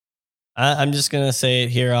I'm just going to say it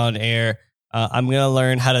here on air. I'm going to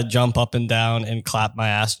learn how to jump up and down and clap my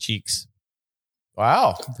ass cheeks.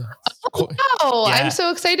 Wow. Wow. Yeah. I'm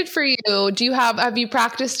so excited for you. Have you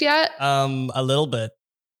practiced yet? A little bit.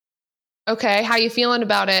 Okay. How you feeling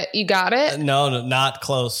about it? You got it? No, not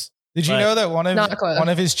close. Did you know that one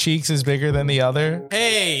of his cheeks is bigger than the other?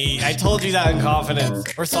 Hey, I told you that in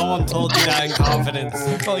confidence. Or someone told you that in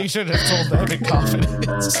confidence. Well, you should have told them in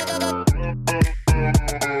confidence.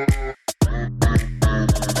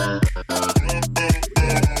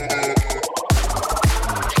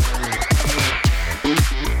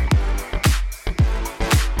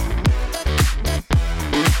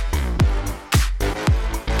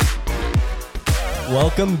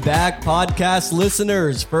 Welcome back, podcast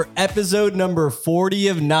listeners, for episode number 40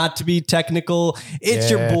 of Not to Be Technical. It's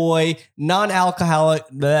your boy, non-alcoholic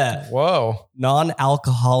Knopf.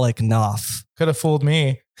 Could have fooled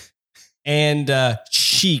me. And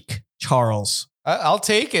Chic Charles. I'll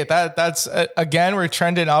take it. That's again, we're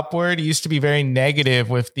trending upward. It used to be very negative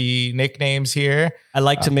with the nicknames here. I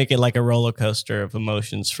like to make it like a roller coaster of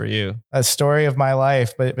emotions for you. A story of my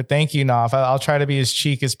life. But thank you, Knopf. I'll try to be as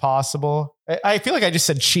cheek as possible. I feel like I just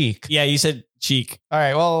said cheek. Yeah, you said cheek. All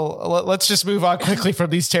right. Well, let's just move on quickly from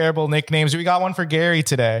these terrible nicknames. We got one for Gary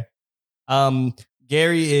today.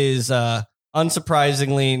 Gary is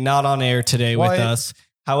unsurprisingly not on air today with us.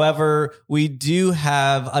 However, we do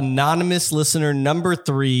have anonymous listener number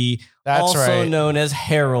 3, known as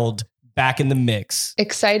Harold, back in the mix.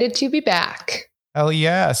 Excited to be back. Hell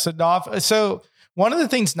yeah. So one of the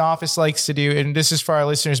things Nofis likes to do, and this is for our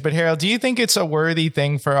listeners, but Harold, do you think it's a worthy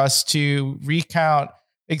thing for us to recount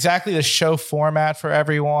exactly the show format for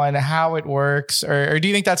everyone, how it works, or do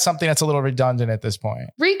you think that's something that's a little redundant at this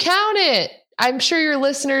point? Recount it. I'm sure your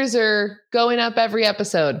listeners are going up every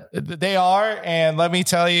episode. They are. And let me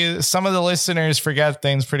tell you, some of the listeners forget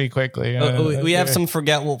things pretty quickly. We have some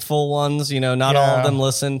forgetful ones, not all of them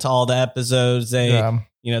listen to all the episodes. They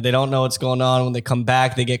don't know what's going on. When they come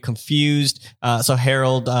back, they get confused. So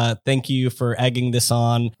Harold, thank you for egging this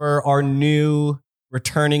on. For our new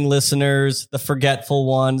returning listeners, the forgetful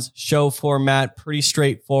ones, show format, pretty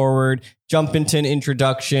straightforward. Jump into an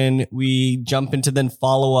introduction. We jump into then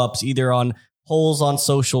follow-ups, either on polls on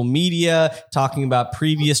social media, talking about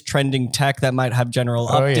previous trending tech that might have general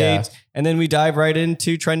updates. Yeah. And then we dive right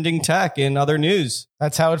into trending tech and other news.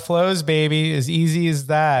 That's how it flows, baby. As easy as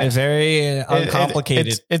that. It's very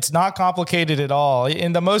uncomplicated. It's not complicated at all.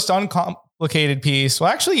 In the most uncomplicated piece, well,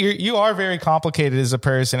 actually, you are very complicated as a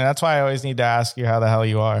person. And that's why I always need to ask you how the hell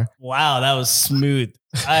you are. Wow, that was smooth.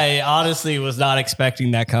 I honestly was not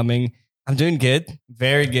expecting that coming. I'm doing good.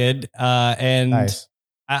 Very good. And nice.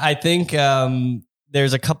 I think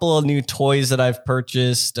there's a couple of new toys that I've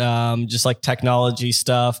purchased, just like technology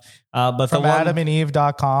stuff. But from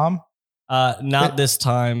AdamandEve.com? Not this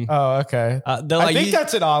time. Oh, okay. I think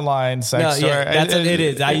that's an online sex store. Yeah, it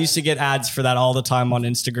is. I used to get ads for that all the time on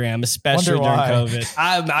Instagram, especially during COVID.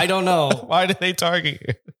 I don't know. Why did they target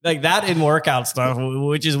you? Like that in workout stuff,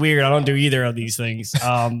 which is weird. I don't do either of these things,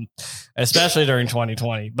 especially during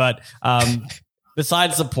 2020. But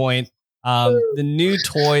besides the point, the new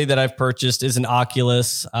toy that I've purchased is an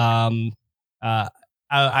Oculus. I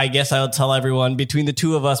guess I'll tell everyone, between the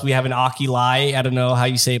two of us, we have an Oculi. I don't know how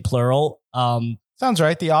you say it, plural. Sounds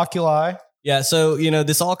right. The Oculi. Yeah. So,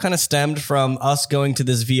 this all kind of stemmed from us going to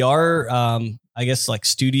this VR, I guess like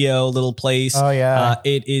studio little place. Oh yeah.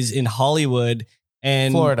 It is in Hollywood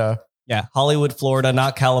and Florida. Yeah. Hollywood, Florida,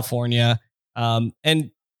 not California.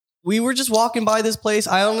 And we were just walking by this place.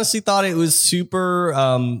 I honestly thought it was super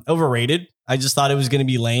overrated. I just thought it was going to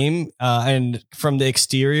be lame. And from the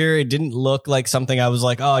exterior, it didn't look like something I was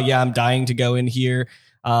like, oh yeah, I'm dying to go in here.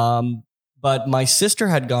 But my sister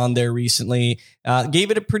had gone there recently,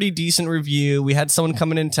 gave it a pretty decent review. We had someone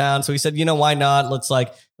coming in town. So we said, why not? Let's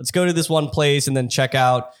go to this one place and then check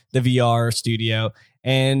out the VR studio.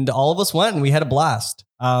 And all of us went and we had a blast.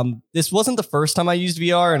 This wasn't the first time I used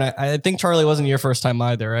VR. And I think, Charlie, wasn't your first time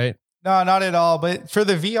either, right? No, not at all. But for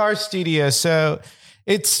the VR studio, so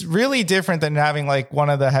it's really different than having like one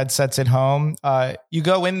of the headsets at home. You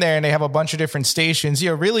go in there and they have a bunch of different stations.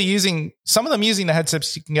 You're really using some of them using the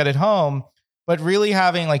headsets you can get at home, but really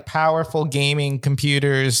having like powerful gaming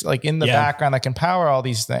computers like in the background that can power all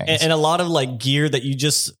these things. And a lot of like gear that you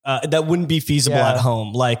just that wouldn't be feasible at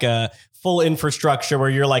home, like a full infrastructure where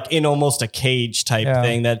you're like in almost a cage type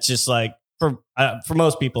thing. That's just like for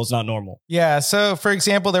most people, it's not normal. Yeah. So for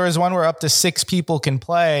example, there was one where up to 6 people can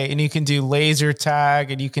play and you can do laser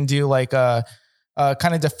tag and you can do like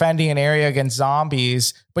kind of defending an area against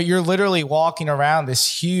zombies, but you're literally walking around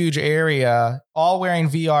this huge area, all wearing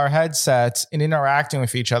VR headsets and interacting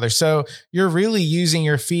with each other. So you're really using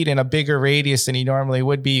your feet in a bigger radius than you normally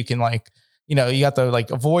would be. You can you have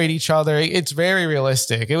to avoid each other. It's very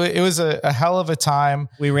realistic. It was a hell of a time.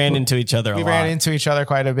 We ran into each other. We ran into each other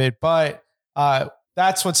quite a bit, but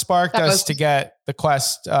that's what sparked us to get the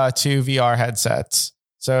Quest 2 VR headsets.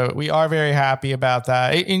 So we are very happy about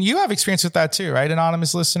that. And you have experience with that too, right?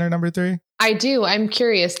 Anonymous listener number 3. I do. I'm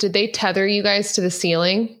curious. Did they tether you guys to the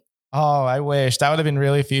ceiling? Oh, I wish that would have been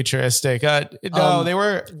really futuristic. No, they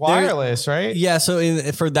were wireless, right? Yeah. So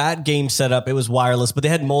for that game setup, it was wireless, but they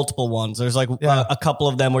had multiple ones. There's a couple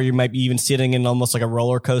of them where you might be even sitting in almost like a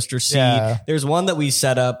roller coaster seat. Yeah. There's one that we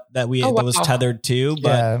set up that that was tethered to,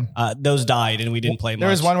 but those died and we didn't play much. There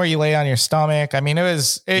was one where you lay on your stomach. I mean, it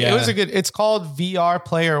was a good. It's called VR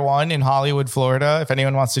Player One in Hollywood, Florida. If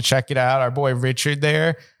anyone wants to check it out, our boy Richard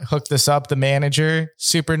there hooked us up. The manager,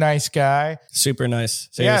 super nice guy, super nice.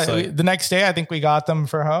 Seriously. The next day, I think we got them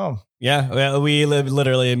for home. Yeah, we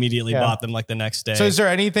literally immediately bought them the next day. So is there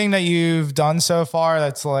anything that you've done so far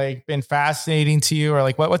that's been fascinating to you, or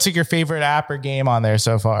what's your favorite app or game on there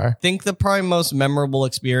so far? I think the probably most memorable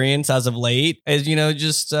experience as of late is,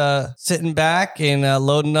 just sitting back and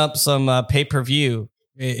loading up some pay-per-view.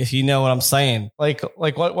 If you know what I'm saying.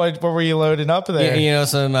 What were you loading up there?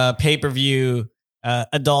 Some pay-per-view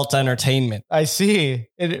adult entertainment. I see.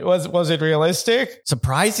 Was it realistic?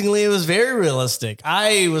 Surprisingly, it was very realistic.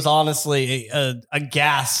 I was honestly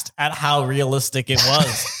aghast at how realistic it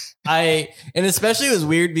was. And especially it was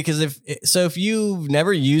weird because if you've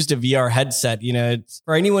never used a VR headset, it's,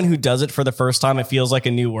 for anyone who does it for the first time, it feels like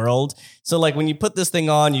a new world. So when you put this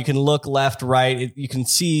thing on, you can look left, right, you can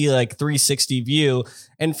see 360 view.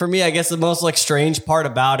 And for me, I guess the most strange part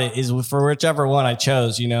about it is for whichever one I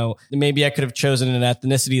chose, maybe I could have chosen an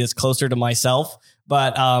ethnicity that's closer to myself.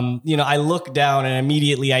 But, I look down and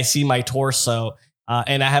immediately I see my torso.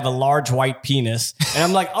 And I have a large white penis. And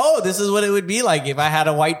I'm like, oh, this is what it would be like if I had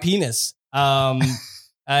a white penis. And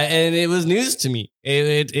it was news to me.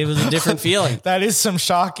 It was a different feeling. That is some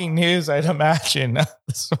shocking news, I'd imagine.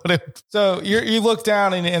 So you look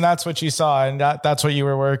down and that's what you saw, and that's what you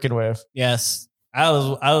were working with. Yes. I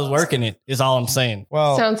was working it, is all I'm saying.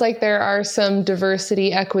 Well, sounds like there are some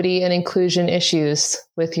diversity, equity, and inclusion issues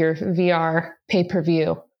with your VR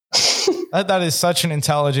pay-per-view. That is such an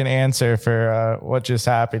intelligent answer for what just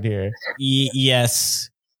happened here. Yes.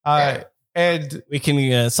 And we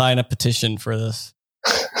can sign a petition for this.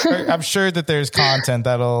 I'm sure that there's content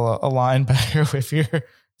that'll align better with your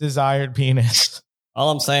desired penis. All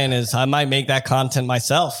I'm saying is I might make that content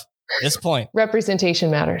myself at this point.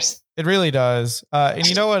 Representation matters. It really does. And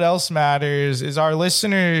you know what else matters is our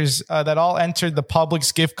listeners that all entered the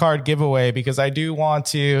Publix gift card giveaway, because I do want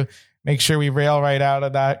to make sure we rail right out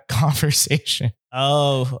of that conversation.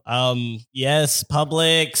 Oh, yes,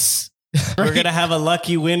 Publix. We're going to have a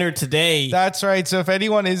lucky winner today. That's right. So if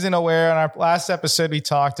anyone isn't aware, on our last episode, we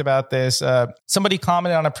talked about this. Somebody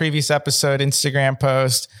commented on a previous episode Instagram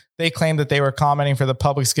post. They claimed that they were commenting for the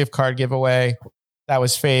Publix gift card giveaway. That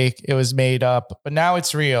was fake. It was made up. But now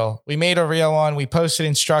it's real. We made a real one. We posted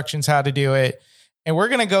instructions how to do it. And we're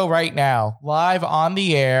going to go right now, live on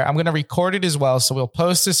the air. I'm going to record it as well. So we'll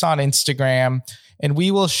post this on Instagram and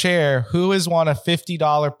we will share who has won a $50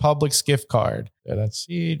 Publix gift card. Let's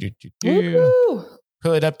see. Pull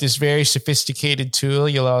up this very sophisticated tool.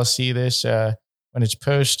 You'll all see this when it's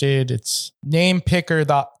posted. It's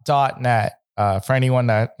namepicker.net for anyone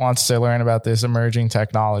that wants to learn about this emerging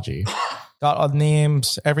technology. Got all the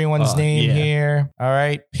names, everyone's name here. All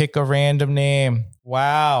right. Pick a random name.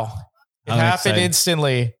 Wow. It happened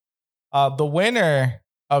instantly. The winner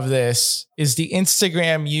of this is the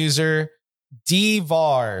Instagram user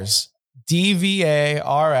DVARS,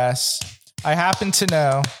 DVARS. I happen to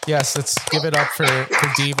know. Yes, let's give it up for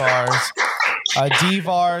DVARS.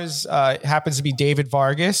 DVARS happens to be David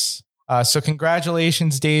Vargas. So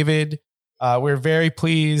congratulations, David. We're very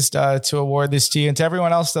pleased to award this to you. And to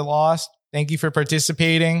everyone else that lost, thank you for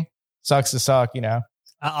participating. Sucks to suck,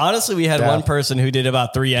 Honestly, we had one person who did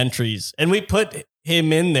about 3 entries, and we put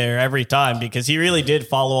him in there every time because he really did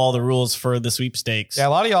follow all the rules for the sweepstakes. Yeah, a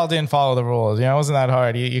lot of y'all didn't follow the rules. It wasn't that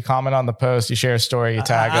hard. You comment on the post, you share a story, you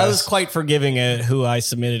tag us. I was quite forgiving at who I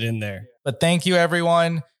submitted in there. But thank you,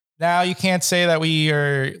 everyone. Now you can't say that we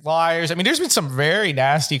are liars. I mean, there's been some very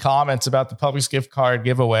nasty comments about the Publix gift card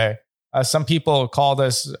giveaway. Some people called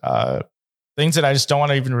us things that I just don't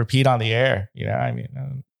want to even repeat on the air.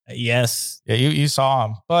 Yes. Yeah, you saw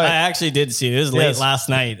them. But I actually did see it. It was late last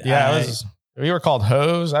night. Yeah, we were called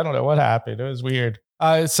hoes. I don't know what happened. It was weird.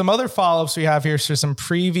 Some other follow-ups we have here for some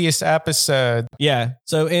previous episodes. Yeah.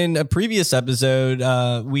 So in a previous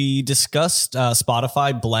episode, we discussed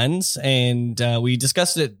Spotify blends, and we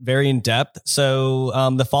discussed it very in depth. So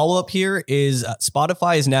the follow-up here is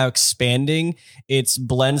Spotify is now expanding its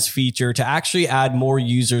blends feature to actually add more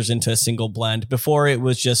users into a single blend. Before, it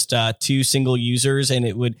was just 2 single users, and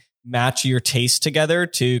it would match your taste together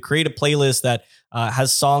to create a playlist that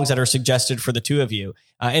has songs that are suggested for the 2 of you.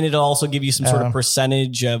 And it'll also give you some sort of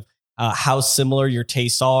percentage of how similar your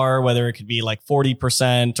tastes are, whether it could be like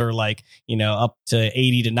 40% or like, up to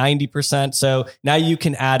 80 to 90%. So now you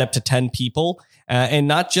can add up to 10 people. And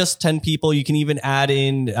not just 10 people, you can even add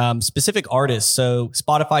in specific artists. So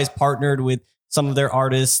Spotify's partnered with some of their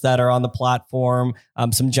artists that are on the platform.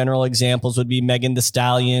 Some general examples would be Megan Thee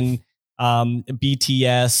Stallion,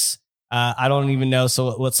 BTS. I don't even know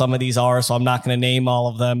what some of these are, so I'm not going to name all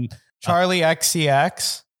of them. Charlie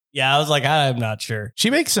XCX. Yeah, I was like, I'm not sure. She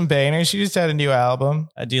makes some bangers. She just had a new album.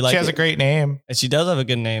 Do you like? She has a great name. And she does have a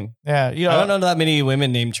good name. Yeah, I don't know that many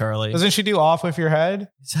women named Charlie. Doesn't she do "Off with Your Head"?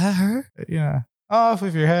 Is that her? Yeah, "Off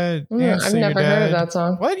with Your Head." I've never heard of that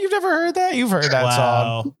song. What? You've never heard that? You've heard that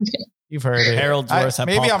song. You've heard it. Harold Dwarfs have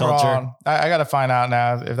maybe pop I'm culture. wrong. I got to find out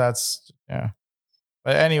now if that's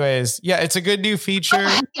But anyways, it's a good new feature.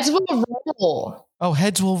 Heads Will Roll. Oh,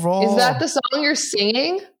 Heads Will Roll. Is that the song you're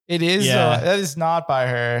singing? It is. Yeah. That is not by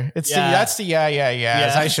her. It's Yeah. the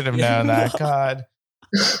yeah. I should have known that. God.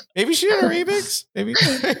 Maybe she did a remix. Maybe.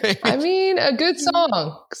 I mean, a good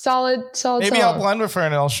song. Solid Maybe song. I'll blend with her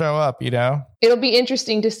and it'll show up, It'll be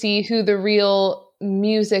interesting to see who the real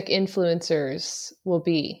music influencers will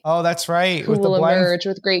be. Oh, that's right. Who with will the blend. emerge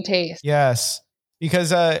with great taste. Yes.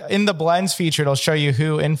 Because in the blends feature, it'll show you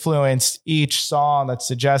who influenced each song that's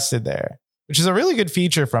suggested there, which is a really good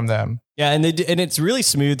feature from them. Yeah, and it's really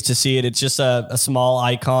smooth to see it. It's just a small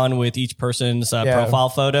icon with each person's profile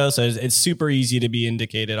photo, so it's super easy to be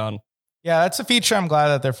indicated on. Yeah, that's a feature I'm glad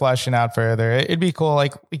that they're fleshing out further. It'd be cool.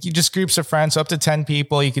 Like you just groups of friends, so up to 10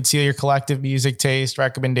 people, you could see your collective music taste,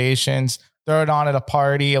 recommendations, throw it on at a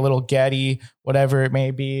party, a little Getty, whatever it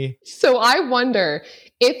may be. So I wonder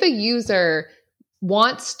if a user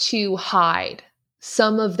wants to hide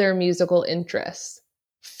some of their musical interests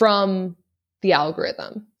from the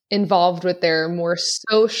algorithm involved with their more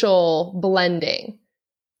social blending.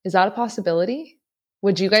 Is that a possibility?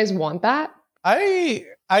 Would you guys want that? I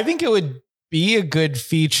think it would be a good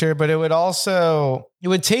feature, but it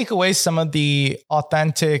would take away some of the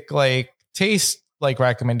authentic taste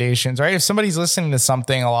recommendations, right? If somebody's listening to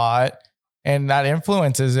something a lot and that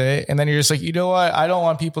influences it, and then you're just like, you know what? I don't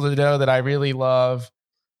want people to know that I really love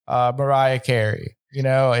Mariah Carey,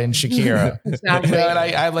 and Shakira. Exactly. And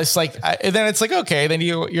I just and then it's like, okay, then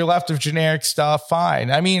you're left with generic stuff.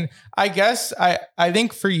 Fine. I mean, I guess I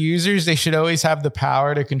think for users, they should always have the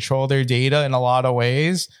power to control their data in a lot of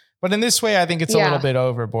ways. But in this way, I think it's a little bit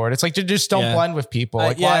overboard. It's like, just don't blend with people.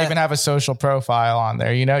 Why even have a social profile on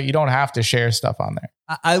there? You don't have to share stuff on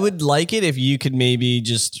there. I would like it if you could maybe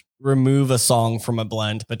just remove a song from a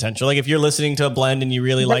blend potential. Like if you're listening to a blend and you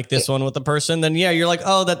really like this one with the person, then you're like,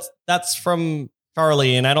 oh, that's from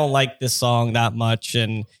Charlie and I don't like this song that much.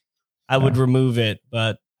 And I would remove it,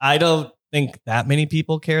 but I don't think that many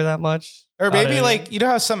people care that much. Or maybe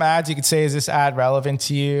how some ads you could say, is this ad relevant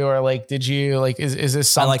to you? Or did you is this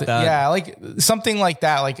something? I like that. Yeah. Something like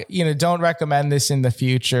that. Don't recommend this in the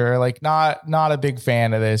future. Or not a big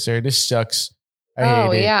fan of this, or this sucks. I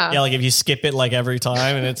hate it. Yeah. Yeah. Like if you skip it every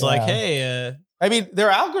time and it's like, hey, I mean, their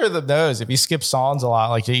algorithm knows if you skip songs a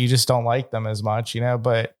lot, you just don't like them as much,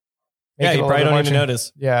 but you probably don't even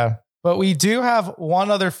notice. Yeah. But we do have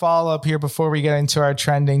one other follow up here before we get into our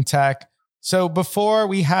trending tech. So before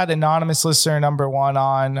we had anonymous listener number 1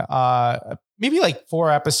 on maybe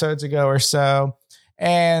 4 episodes ago or so.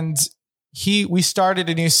 And we started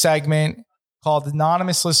a new segment called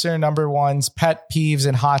Anonymous Listener Number 1's Pet Peeves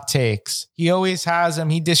and Hot Takes. He always has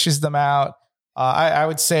them. He dishes them out. I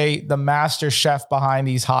would say the master chef behind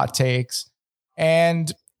these hot takes.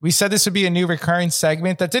 And we said this would be a new recurring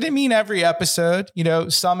segment. That didn't mean every episode.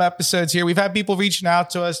 Some episodes here, we've had people reaching out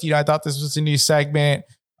to us. I thought this was a new segment.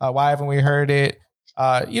 Why haven't we heard it?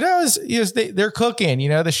 They're cooking.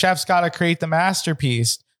 The chef's got to create the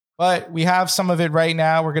masterpiece. But we have some of it right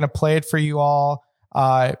now. We're going to play it for you all.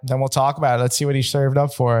 Then we'll talk about it. Let's see what he served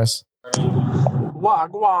up for us.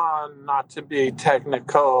 Wagwan, not to be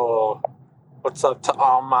technical. What's up to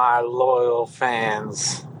all my loyal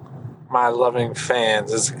fans, my loving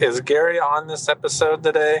fans? Is Gary on this episode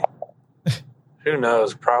today? Who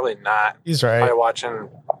knows? Probably not. He's right. Probably watching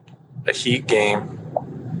a Heat game.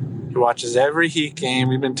 He watches every Heat game.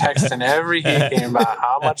 We've been texting every Heat game about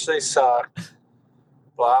how much they suck.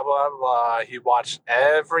 blah, blah, blah. He watched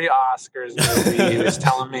every Oscars movie. He was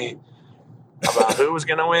telling me about who was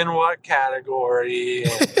going to win what category.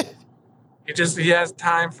 And he has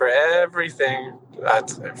time for everything.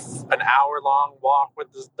 That's an hour-long walk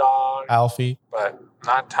with his dog. Alfie. But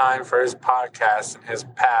not time for his podcast and his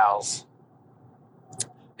pals.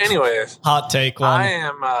 Anyways. Hot take one.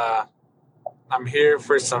 I'm here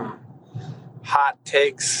for some hot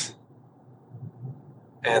takes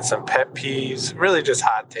and some pet peeves, really just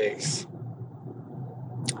hot takes.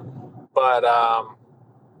 But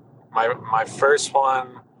my first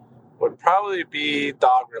one would probably be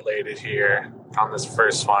dog related here on this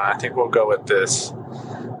first one. I think we'll go with this.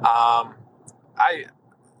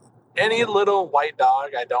 Any little white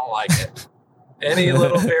dog, I don't like it. Any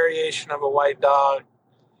little variation of a white dog.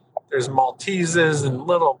 There's Malteses and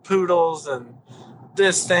little poodles and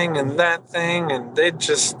this thing and that thing, and they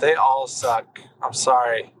all suck. I'm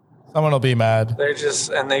sorry. Someone will be mad. They're just,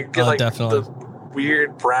 and they get the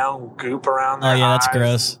weird brown goop around their eyes. That's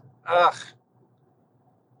gross. Ugh.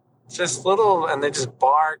 Just little, and they just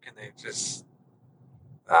bark, and they just,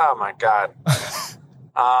 oh my God.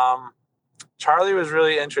 Charlie was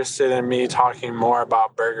really interested in me talking more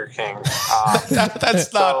about Burger King.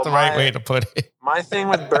 That's not the right way to put it. My thing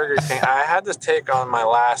with Burger King, I had this take on my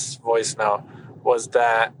last voice note, was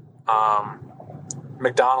that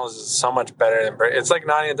McDonald's is so much better than Burger. It's like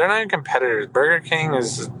they're not even competitors. Burger King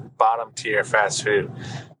is bottom tier fast food.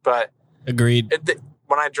 But agreed.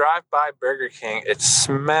 When I drive by Burger King, it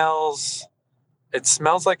smells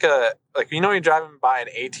like you're driving by an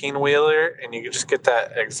 18-wheeler and you just get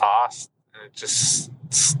that exhaust and it just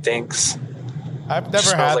stinks. I've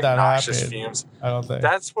never had that happen. Fumes. I don't think.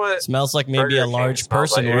 That's what it smells like. Maybe Burger a large King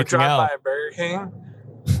person like. working out. If you drive out. by Burger King,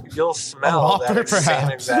 you'll smell that same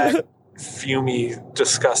exact fumy,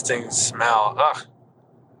 disgusting smell. Ugh.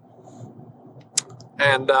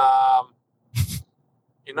 And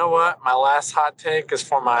you know what? My last hot take is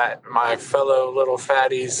for my fellow little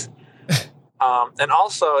fatties. And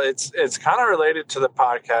also, it's kind of related to the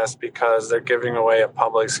podcast because they're giving away a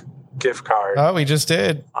Publix gift card. Oh, we just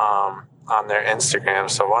did. On their Instagram.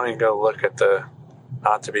 So why don't you go look at the,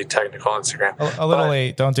 not to be technical, Instagram. A little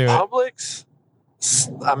late. Don't do it. Publix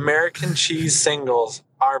American cheese singles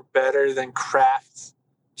are better than Kraft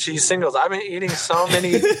cheese singles. I've been eating so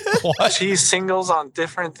many cheese singles on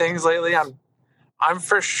different things lately. I'm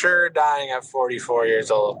for sure dying at 44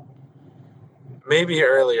 years old. Maybe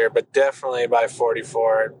earlier, but definitely by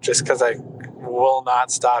 44, just because I will not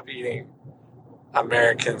stop eating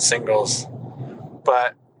American singles.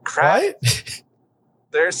 But Kraft,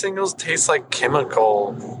 their singles taste like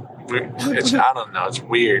chemical. I don't know. It's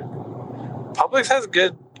weird. Publix has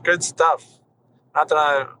good stuff. Not that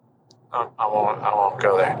I won't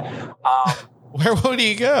go there. Where would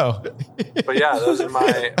you go? But yeah, those are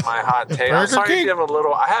my hot takes. I'm sorry to give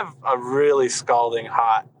I have a really scalding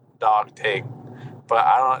hot dog take,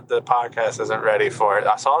 but the podcast isn't ready for it.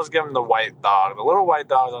 So I'll just give him the white dog. The little white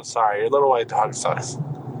dog, I'm sorry. Your little white dog sucks.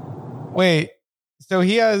 Wait, so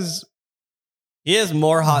he has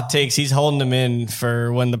more hot takes. He's holding them in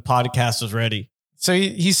for when the podcast was ready. So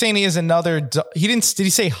he's saying he has another. Did he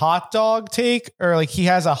say hot dog take, or like he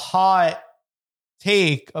has a hot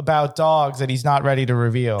take about dogs that he's not ready to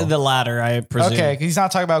reveal? The latter, I presume. Okay, he's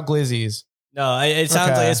not talking about glizzies. No, it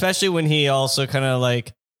sounds like, especially when he also kind of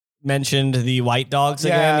like mentioned the white dogs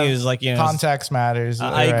again. He was like, context matters.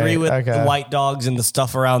 I agree with the white dogs and the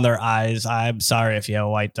stuff around their eyes. I'm sorry if you have a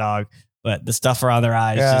white dog, but the stuff around their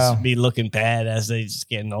eyes just be looking bad as they just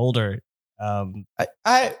getting older.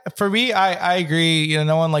 For me, I agree.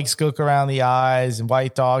 No one likes gook around the eyes and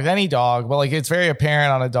white dogs, any dog, but like it's very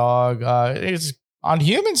apparent on a dog. It's on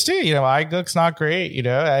humans too. Eye gook's not great.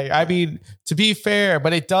 I mean, to be fair,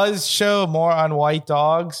 but it does show more on white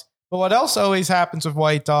dogs. But what else always happens with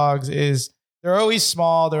white dogs is they're always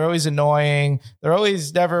small. They're always annoying. They're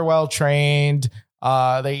always never well trained.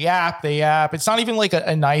 They yap. It's not even like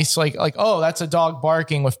a nice, like, oh, that's a dog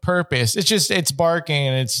barking with purpose. It's just, it's barking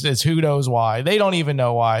and it's who knows why. They don't even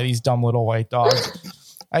know why, these dumb little white dogs.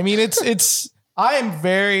 I mean, I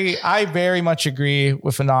very much agree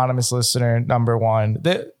with anonymous listener number one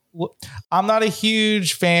that I'm not a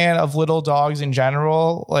huge fan of little dogs in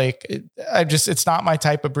general. Like it's not my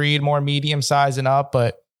type of breed, more medium size and up,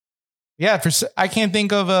 but yeah, I can't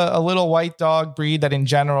think of a little white dog breed that in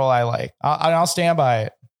general I like. I'll stand by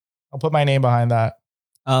it. I'll put my name behind that.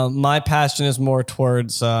 My passion is more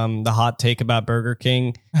towards the hot take about Burger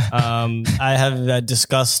King. I have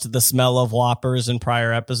discussed the smell of Whoppers in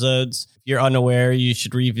prior episodes. If you're unaware, you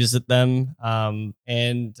should revisit them.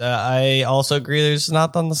 And I also agree there's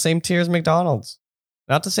not on the same tier as McDonald's.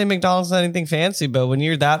 Not to say McDonald's is anything fancy, but when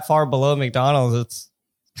you're that far below McDonald's, it's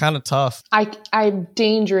kind of tough. I'm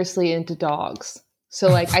dangerously into dogs. So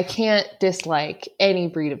like I can't dislike any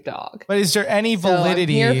breed of dog. But is there any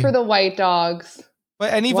validity? So I'm here for the white dogs.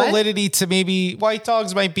 But any validity to maybe white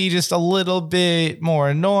dogs might be just a little bit more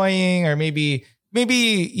annoying, or maybe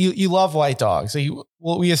you love white dogs. So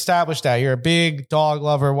we established that you're a big dog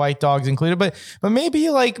lover, white dogs included, but maybe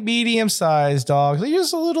you like medium-sized dogs, like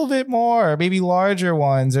just a little bit more, or maybe larger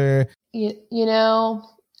ones, or you know,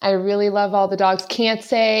 I really love all the dogs. Can't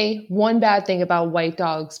say one bad thing about white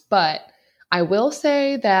dogs, but I will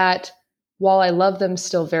say that while I love them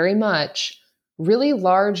still very much, really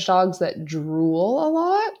large dogs that drool a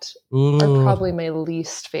lot are probably my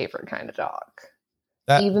least favorite kind of dog.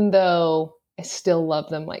 Even though I still love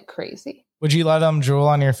them like crazy. Would you let them drool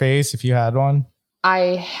on your face if you had one?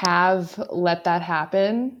 I have let that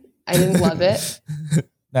happen. I didn't love it.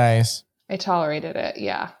 Nice. I tolerated it.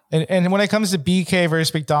 Yeah. And when it comes to BK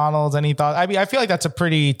versus McDonald's, any thought? I mean, I feel like that's a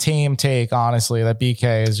pretty tame take, honestly, that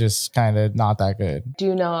BK is just kind of not that good.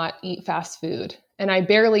 Do not eat fast food. And I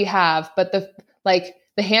barely have, but the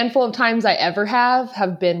handful of times I ever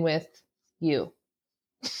have been with you.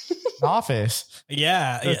 Office.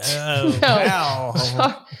 Yeah. Wow.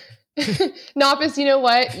 Nopis, you know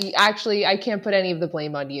what? Actually, I can't put any of the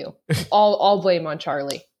blame on you. All blame on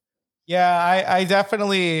Charlie. Yeah, I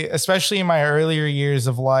definitely, especially in my earlier years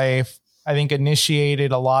of life, I think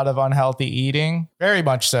initiated a lot of unhealthy eating. Very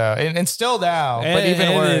much so. And still now, but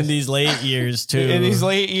even worse. In these late years, too. In these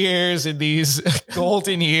late years, in these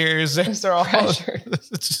golden years, they're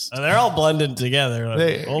all blended together.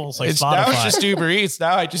 Almost like Spotify. Now it's just Uber Eats.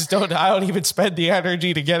 Now I don't even spend the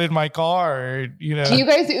energy to get in my car. Or, Do you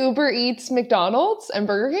guys Uber Eats McDonald's and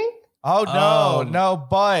Burger King? Oh, no,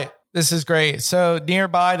 but this is great. So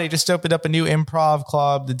nearby, they just opened up a new improv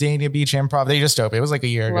club, the Dania Beach Improv. They just opened. It was like a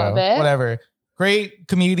year ago. Whatever. Great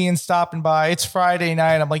comedians stopping by. It's Friday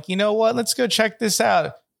night. I'm like, you know what? Let's go check this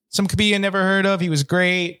out. Some comedian never heard of. He was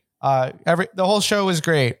great. The whole show was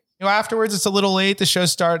great. Afterwards, it's a little late. The show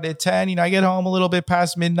started at 10. I get home a little bit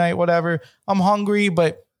past midnight, whatever. I'm hungry,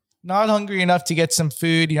 but not hungry enough to get some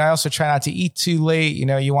food. I also try not to eat too late.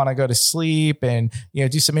 You want to go to sleep and,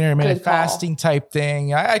 do some intermittent fasting type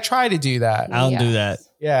thing. I try to do that. I don't do that.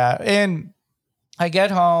 Yeah. And I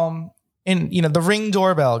get home and, the Ring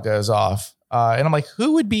doorbell goes off. And I'm like,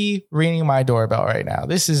 who would be ringing my doorbell right now?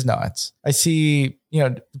 This is nuts. I see,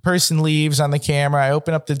 the person leaves on the camera. I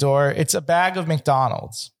open up the door. It's a bag of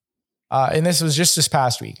McDonald's. And this was just this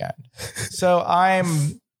past weekend. So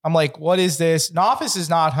I'm like, what is this? Nofis is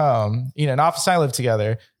not home. Nofis and I live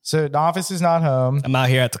together. So Nofis is not home. I'm out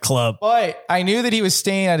here at the club. But I knew that he was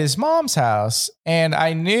staying at his mom's house. And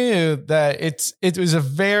I knew that it was a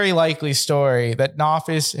very likely story that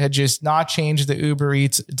Nofis had just not changed the Uber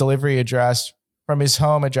Eats delivery address from his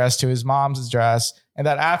home address to his mom's address. And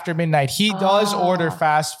that after midnight, he does order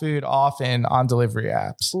fast food often on delivery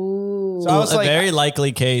apps. Ooh. So I was a very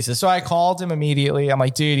likely case. So I called him immediately. I'm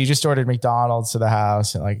like, dude, he just ordered McDonald's to the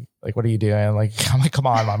house. And like, what are you doing? I'm like, come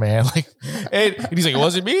on, my man. And he's like, it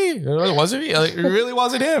wasn't me. It wasn't me. It really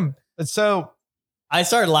wasn't him. And so I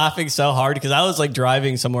started laughing so hard because I was like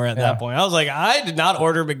driving somewhere at that point. I was like, I did not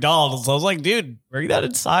order McDonald's. I was like, dude, bring that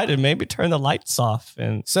inside and maybe turn the lights off.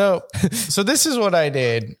 And so this is what I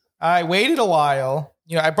did. I waited a while.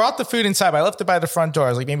 I brought the food inside, but I left it by the front door. I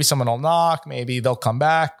was like, maybe someone will knock. Maybe they'll come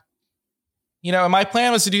back. And my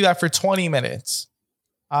plan was to do that for 20 minutes.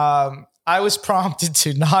 I was prompted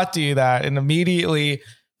to not do that and immediately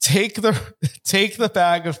take the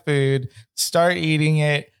bag of food, start eating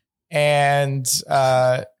it, and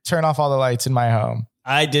turn off all the lights in my home.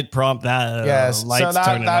 I did prompt that. Yes. So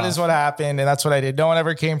that is what happened. And that's what I did. No one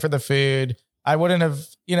ever came for the food. I wouldn't have,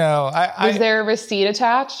 Was there a receipt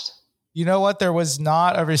attached? You know what? There was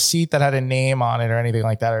not a receipt that had a name on it or anything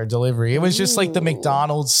like that, or a delivery. It was just like the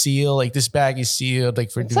McDonald's seal, like this bag is sealed,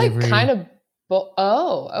 like for delivery. Like kind of, okay. Yeah.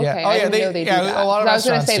 Oh, I didn't know they do that. A lot of I was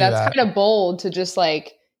going to restaurants say do that's that. kind of bold to just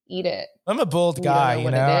like eat it. I'm a bold guy, You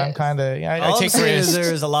don't know what it I'm is. kind of, I all take I'm saying is risks.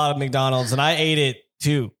 there's a lot of McDonald's and I ate it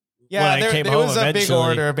too. Yeah, when I came there home was a big eventually.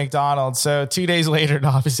 order of McDonald's. So 2 days later,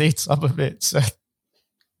 Nofis ate some of it.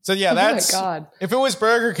 So yeah, that's, oh my God. if it was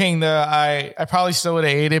Burger King though, I probably still would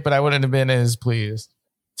have ate it, but I wouldn't have been as pleased.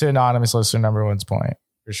 To anonymous listener number one's point,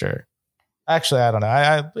 for sure. Actually, I don't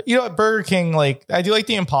know. Burger King, like I do like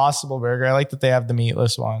the Impossible Burger. I like that they have the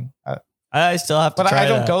meatless one. I still have to But try I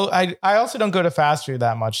don't that. go. I also don't go to fast food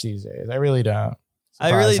that much these days. I really don't.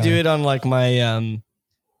 I really do it on like my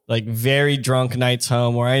like very drunk nights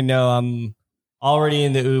home where I know I'm already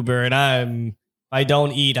in the Uber and I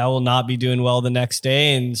don't eat, I will not be doing well the next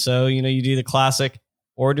day. And so, you do the classic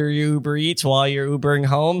order your Uber Eats while you're Ubering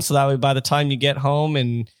home. So that way, by the time you get home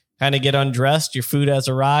and kind of get undressed, your food has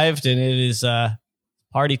arrived and it is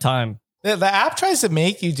party time. The app tries to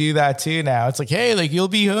make you do that too now. It's like, hey, like you'll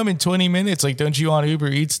be home in 20 minutes. Like, don't you want Uber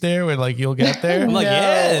Eats there when like you'll get there? I'm like, No.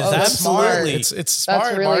 yes, Oh, That's smart. absolutely. It's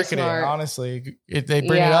smart really marketing, smart. honestly. They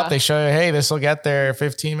bring it Yeah. up, they show you, hey, this will get there in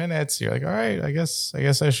 15 minutes. You're like, all right, I guess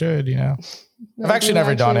I should, you know. I've actually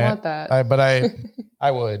never done it. Want that. But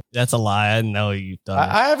I would. That's a lie. I know you've done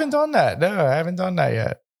it. I haven't done that. No, I haven't done that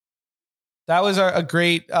yet. That was a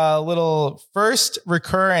great little first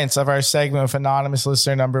recurrence of our segment with anonymous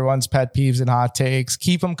listener number one's pet peeves and hot takes.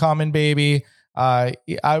 Keep them coming, baby. I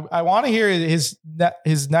want to hear his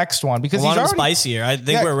next one because I want he's him already spicier. I think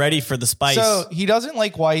Yeah. we're ready for the spice. So he doesn't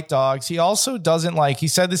like white dogs. He also doesn't like, he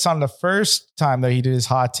said this on the first time that he did his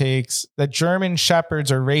hot takes, that German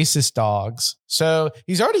shepherds are racist dogs. So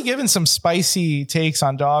he's already given some spicy takes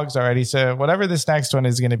on dogs already. So whatever this next one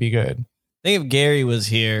is going to be good. I think if Gary was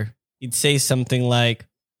here, he'd say something like,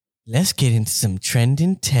 let's get into some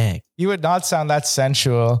trending tech. You would not sound that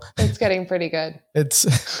sensual. It's getting pretty good.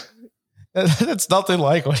 It's that's nothing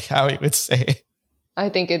like how he would say. I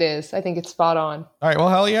think it is. I think it's spot on. All right, well,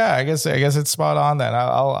 hell yeah, I guess it's spot on then.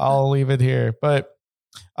 I'll leave it here. But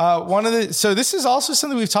so this is also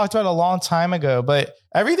something we've talked about a long time ago. But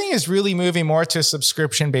everything is really moving more to a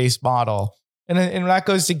subscription based model, and that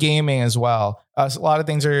goes to gaming as well. A lot of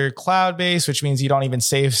things are cloud based, which means you don't even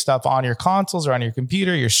save stuff on your consoles or on your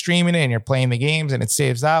computer. You're streaming it and you're playing the games, and it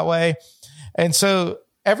saves that way. And so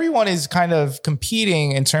everyone is kind of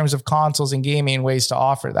competing in terms of consoles and gaming and ways to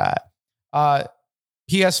offer that.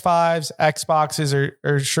 PS5s, Xboxes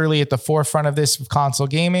are surely at the forefront of this with console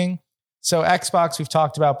gaming. So Xbox, we've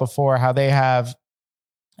talked about before how they have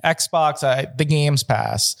Xbox, the Games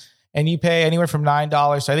Pass, and you pay anywhere from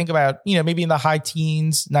 $9. So I think about, maybe in the high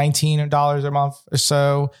teens, $19 a month or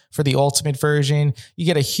so for the ultimate version. You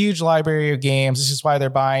get a huge library of games. This is why they're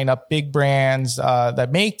buying up big brands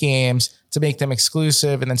that make games to make them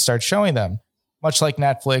exclusive and then start showing them. Much like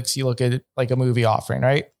Netflix, you look at like a movie offering,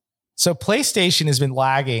 right? So PlayStation has been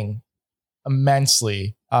lagging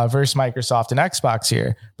immensely versus Microsoft and Xbox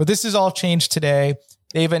here. But this has all changed today.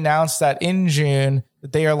 They've announced that in June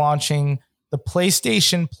that they are launching the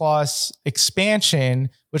PlayStation Plus expansion,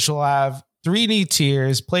 which will have 3 new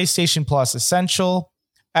tiers: PlayStation Plus Essential,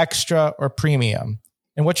 Extra, or Premium.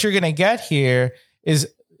 And what you're going to get here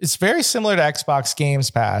is it's very similar to Xbox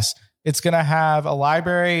Games Pass. It's going to have a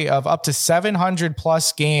library of up to 700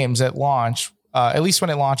 plus games at launch, at least when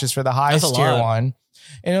it launches for the highest tier one.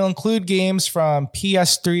 And it'll include games from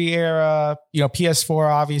PS3 era, PS4,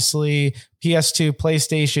 obviously, PS2,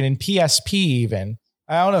 PlayStation, and PSP even.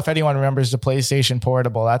 I don't know if anyone remembers the PlayStation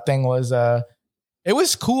Portable. That thing was, it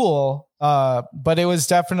was cool, but it was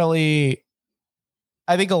definitely,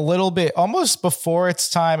 I think, a little bit almost before its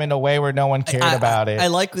time in a way where no one cared about it. I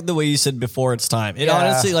like the way you said before its time. It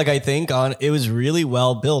honestly, I think it was really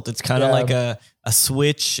well built. It's kind of like a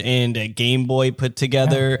Switch and a Game Boy put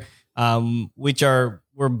together, which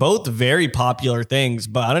were both very popular things.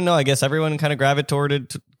 But I don't know. I guess everyone kind of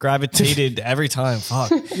gravitated every time.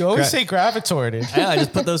 Fuck. You always say gravitated. Yeah, I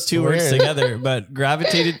just put those two words together, but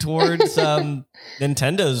gravitated towards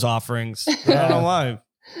Nintendo's offerings. I don't know why.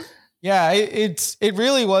 Yeah, it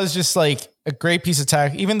really was just like a great piece of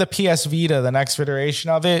tech. Even the PS Vita, the next iteration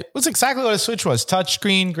of it, was exactly what a Switch was.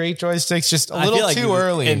 Touchscreen, great joysticks, just a little too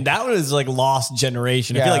early. And that was like lost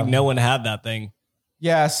generation. I feel like no one had that thing.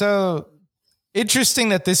 Yeah, so interesting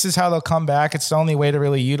that this is how they'll come back. It's the only way to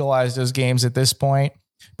really utilize those games at this point.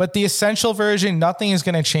 But the Essential version, nothing is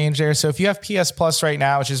going to change there. So if you have PS Plus right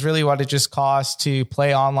now, which is really what it just costs to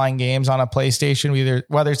play online games on a PlayStation,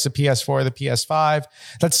 whether it's the PS4 or the PS5,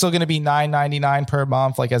 that's still going to be $9.99 per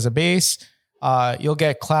month, like as a base. You'll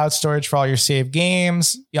get cloud storage for all your saved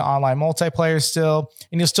games, online multiplayer still,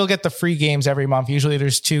 and you'll still get the free games every month. Usually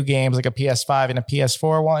there's 2 games, like a PS5 and a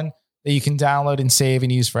PS4 one, that you can download and save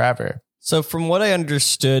and use forever. So from what I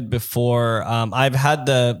understood before, I've had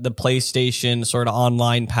the PlayStation sort of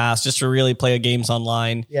online pass just to really play games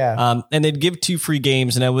online. Yeah. And they'd give 2 free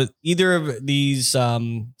games. And with either of these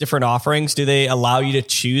different offerings, do they allow you to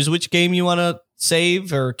choose which game you want to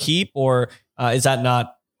save or keep? Or is that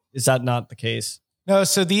not the case? No,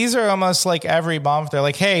 so these are almost like every month. They're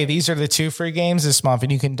like, hey, these are the 2 free games this month,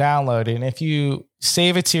 and you can download it. And if you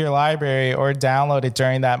save it to your library or download it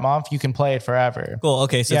during that month, you can play it forever. Cool.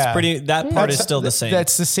 Okay. So that part is still the same.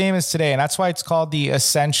 That's the same as today. And that's why it's called the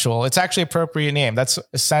Essential. It's actually an appropriate name. That's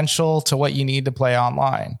essential to what you need to play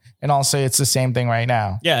online. And also it's the same thing right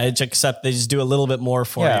now. Yeah. Except they just do a little bit more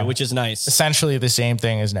for you, which is nice. Essentially the same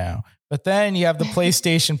thing as now. But then you have the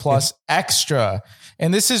PlayStation Plus Extra.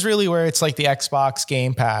 And this is really where it's like the Xbox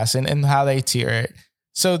Game Pass and how they tier it.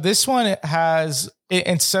 So this one has,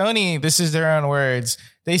 and Sony, this is their own words,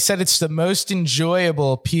 they said it's the most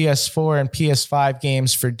enjoyable PS4 and PS5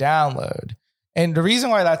 games for download. And the reason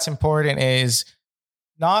why that's important is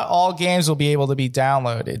not all games will be able to be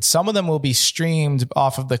downloaded. Some of them will be streamed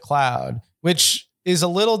off of the cloud, which is a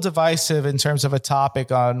little divisive in terms of a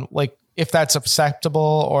topic on like if that's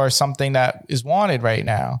acceptable or something that is wanted right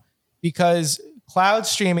now. Because cloud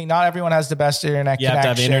streaming, not everyone has the best internet connection. You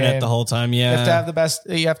have to have internet the whole time. Yeah.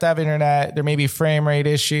 You have to have internet. There may be frame rate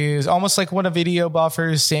issues, almost like when a video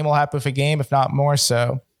buffers, same will happen with a game, if not more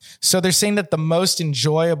so. So they're saying that the most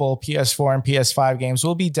enjoyable PS4 and PS5 games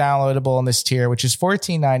will be downloadable in this tier, which is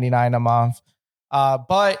 $14.99 a month.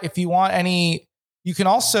 But if you want any, you can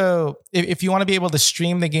also, if you want to be able to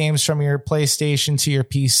stream the games from your PlayStation to your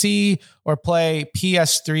PC or play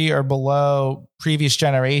PS3 or below previous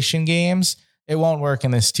generation games, it won't work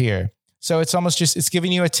in this tier. So it's almost just, it's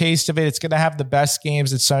giving you a taste of it. It's going to have the best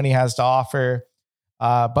games that Sony has to offer.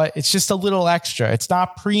 But it's just a little extra. It's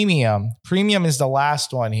not premium. Premium is the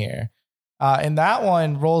last one here. And that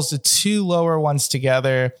one rolls the two lower ones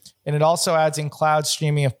together. And it also adds in cloud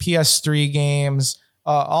streaming of PS3 games,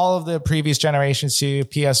 all of the previous generations too,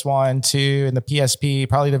 PS1, 2, and the PSP,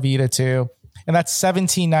 probably the Vita too. And that's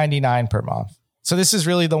 $17.99 per month. So this is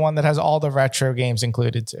really the one that has all the retro games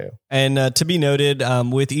included too. And to be noted,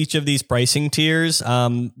 with each of these pricing tiers,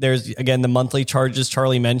 there's, again, the monthly charges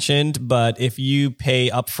Charlie mentioned, but if you pay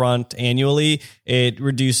upfront annually, it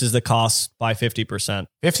reduces the cost by 50%.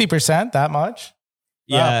 50%? That much?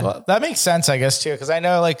 Yeah. Well, that makes sense, I guess, too. Because I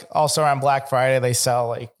know like also around Black Friday, they sell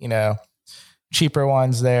like, cheaper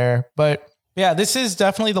ones there. But yeah, this is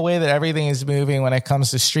definitely the way that everything is moving when it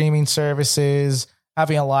comes to streaming services,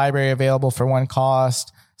 having a library available for one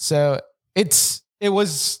cost. So I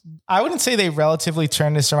wouldn't say they relatively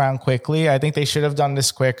turned this around quickly. I think they should have done this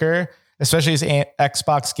quicker, especially as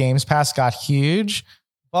Xbox Games Pass got huge,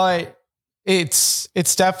 but it's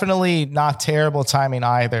definitely not terrible timing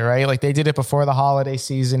either, right? Like they did it before the holiday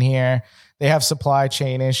season here. They have supply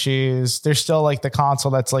chain issues. There's still like the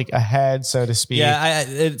console that's like ahead, so to speak. Yeah.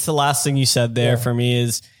 It's the last thing you said there for me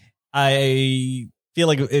is I feel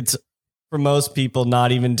like it's, for most people,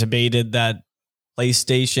 not even debated that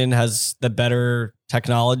PlayStation has the better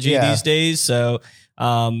technology these days. So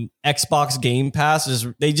Xbox Game Pass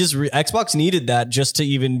Xbox needed that just to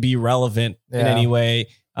even be relevant in any way.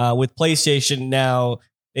 With PlayStation now,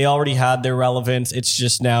 they already had their relevance. It's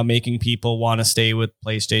just now making people want to stay with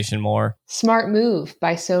PlayStation more. Smart move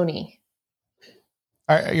by Sony.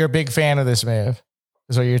 You're a big fan of this move,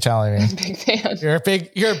 is what you're telling me. Big fan. You're a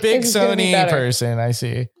big Sony person, I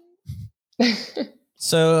see.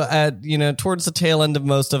 So towards the tail end of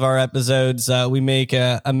most of our episodes, we make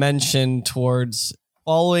a mention towards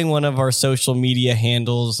following one of our social media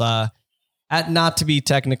handles at Not To Be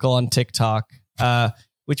Technical on TikTok,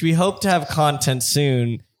 which we hope to have content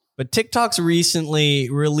soon. But TikTok's recently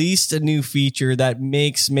released a new feature that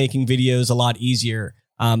makes making videos a lot easier.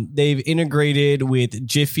 They've integrated with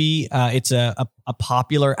Giphy. It's a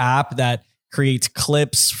popular app that creates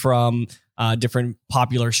clips from different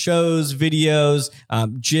popular shows, videos,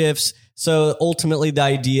 GIFs. So ultimately, the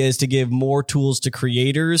idea is to give more tools to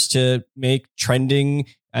creators to make trending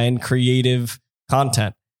and creative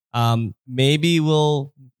content. Maybe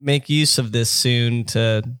we'll make use of this soon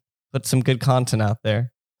to put some good content out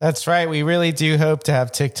there. That's right. We really do hope to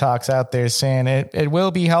have TikToks out there soon. It will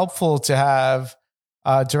be helpful to have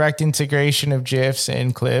direct integration of GIFs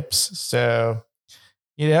and clips. So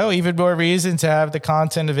even more reason to have the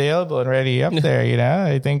content available and ready up there.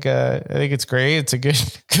 I think it's great. It's a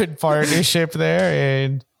good partnership there,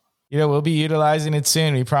 and we'll be utilizing it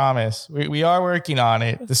soon. We promise. We are working on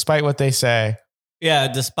it, despite what they say. Yeah,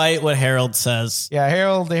 despite what Harold says. Yeah,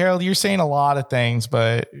 Harold, you're saying a lot of things,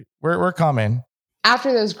 but we're coming.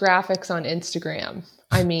 After those graphics on Instagram,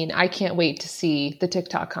 I can't wait to see the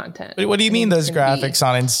TikTok content. What do you mean those graphics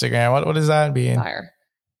on Instagram? What does that mean? Fire.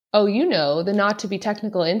 Oh, the Not To Be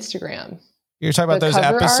Technical Instagram. You're talking about those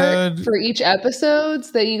episodes? For each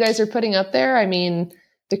episodes that you guys are putting up there.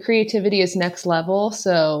 The creativity is next level.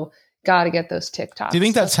 So got to get those TikToks. Do you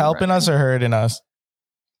think that's helping us or hurting us?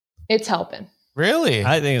 It's helping. Really?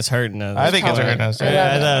 I think it's hurting us. I think it's hurting us.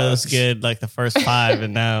 Yeah, I thought it was good, like the first 5,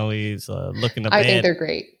 and now he's looking to bad. I think they're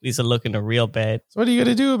great. He's looking to real bad. So what are you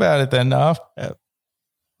going to do about it then, Nuff?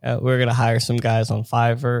 We're going to hire some guys on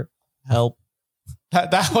Fiverr. Help.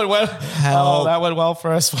 That went well. That went well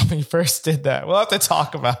for us when we first did that. We'll have to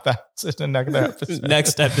talk about that in the next episode.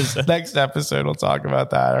 Next episode. Next episode, we'll talk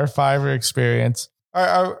about that, our Fiverr experience.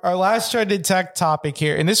 Our last trended tech topic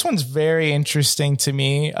here, and this one's very interesting to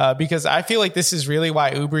me because I feel like this is really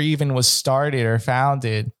why Uber even was started or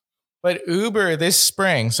founded. But Uber this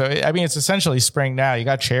spring, so I mean, it's essentially spring now. You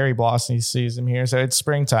got cherry blossom season here, so it's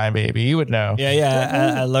springtime, baby. You would know.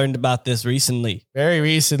 Yeah. I learned about this recently. Very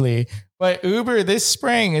recently. But Uber this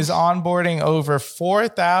spring is onboarding over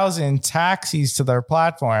 4,000 taxis to their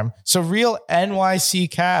platform. So real NYC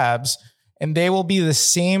cabs, and they will be the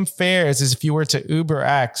same fares as if you were to Uber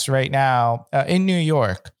X right now in New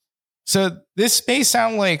York. So this may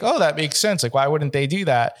sound like, oh, that makes sense. Like, why wouldn't they do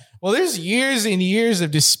that? Well, there's years and years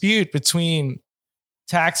of dispute between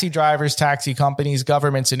taxi drivers, taxi companies,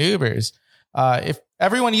 governments, and Ubers. If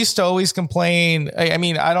everyone used to always complain, I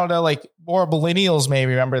mean, I don't know, like more millennials may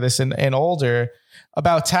remember this and older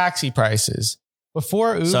about taxi prices.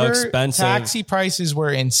 Before Uber, So expensive. taxi prices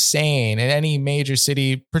were insane in any major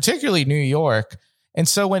city, particularly New York. And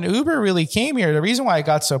so when Uber really came here, the reason why it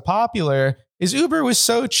got so popular is Uber was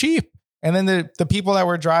so cheap. And then the people that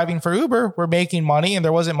were driving for Uber were making money and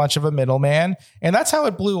there wasn't much of a middleman. And that's how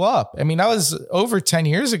it blew up. I mean, that was over 10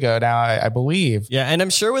 years ago now, I believe. Yeah, and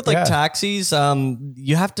I'm sure with like taxis,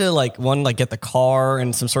 you have to like get the car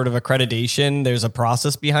and some sort of accreditation. There's a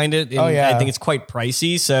process behind it. And I think it's quite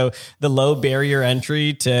pricey. So the low barrier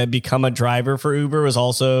entry to become a driver for Uber was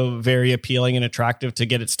also very appealing and attractive to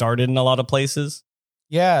get it started in a lot of places.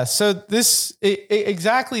 Yeah, so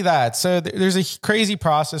exactly that. So there's a crazy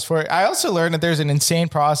process for it. I also learned that there's an insane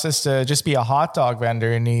process to just be a hot dog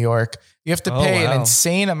vendor in New York. You have to pay an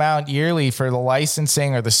insane amount yearly for the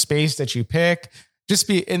licensing or the space that you pick.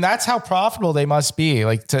 And that's how profitable they must be,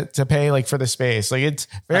 like to pay like for the space. Like it's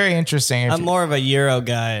very interesting. I'm more of a Euro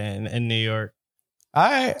guy in New York.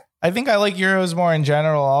 I think I like Euros more in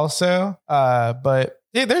general also. But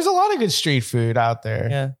there's a lot of good street food out there.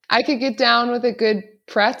 Yeah, I could get down with a good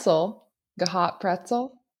pretzel, a hot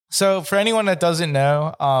pretzel. So for anyone that doesn't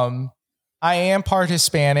know, I am part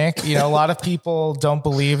Hispanic. You know, a lot of people don't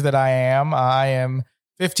believe that I am. I am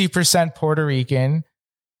 50% Puerto Rican.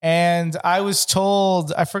 And I was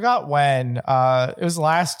told, I forgot when, it was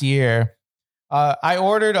last year. I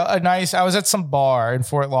ordered I was at some bar in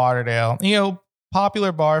Fort Lauderdale. You know,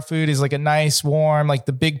 popular bar food is like a nice warm, like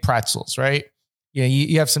the big pretzels, right? Yeah,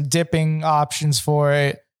 you have some dipping options for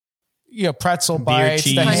it. You know, pretzel Beer bites,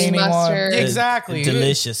 cheese. the Honey Haney one. mustard. Exactly.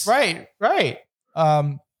 Delicious. Right.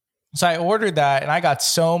 So I ordered that and I got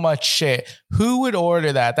so much shit. Who would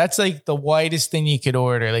order that? That's like the whitest thing you could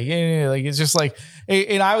order. Like it's just like,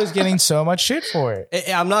 and I was getting so much shit for it.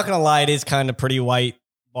 I'm not going to lie. It is kind of pretty white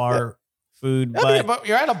bar food, But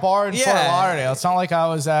you're at a bar in Fort Lauderdale. It's not like I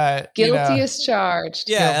was at Guilty as charged.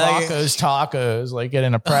 Rocco's Tacos, like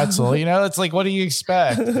getting a pretzel. You know, it's like, what do you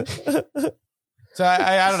expect? So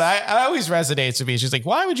I don't know. I always resonates with me. She's like,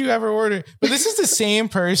 why would you ever order? But this is the same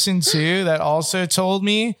person too that also told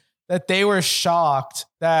me that they were shocked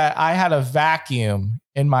that I had a vacuum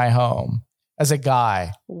in my home as a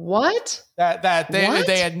guy. What? That they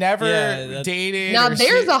had never dated. Now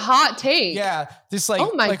there's a hot take. Yeah, just like,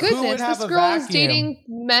 oh my goodness, this girl is dating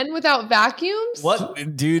men without vacuums.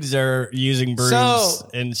 What dudes are using brooms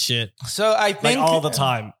and shit? So I think like all the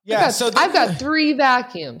time. Yeah, I've got 3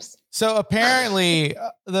 vacuums. So apparently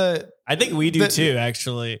I think we do too.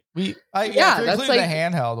 Actually, that's like the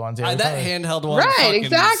handheld one too. That handheld one, right?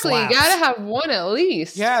 Exactly. Slaps. You gotta have one at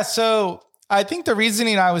least. Yeah. So I think the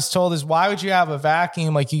reasoning I was told is, why would you have a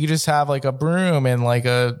vacuum? Like you could just have like a broom and like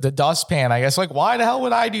the dustpan. I guess like why the hell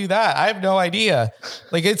would I do that? I have no idea.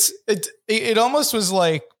 Like it almost was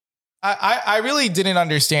like. I really didn't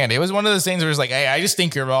understand it. It was one of those things where it's like, hey, I just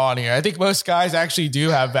think you're wrong here. I think most guys actually do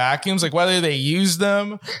have vacuums, like whether they use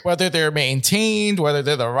them, whether they're maintained, whether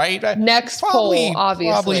they're the right. Next poll,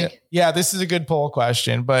 obviously. Yeah, this is a good poll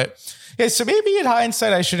question. But yeah, so maybe in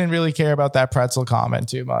hindsight, I shouldn't really care about that pretzel comment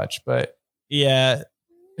too much. But yeah.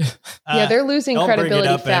 Yeah, they're losing credibility don't bring it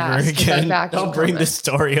up fast. ever again. Don't bring this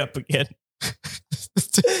story up again.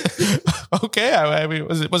 Okay. I mean,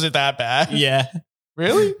 was it that bad? Yeah.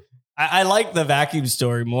 Really? I like the vacuum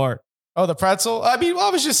story more. Oh, the pretzel? I mean, I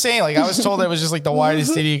was just saying, like, I was told it was just like the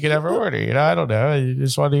widest thing you could ever order. You know, I don't know. I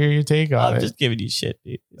just want to hear your take on it. I'm just giving you shit,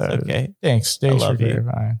 dude. It's okay. Thanks for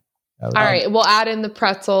clarifying. All right. We'll add in the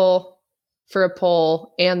pretzel for a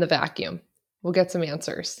poll and the vacuum. We'll get some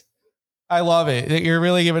answers. I love it. You're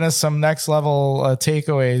really giving us some next level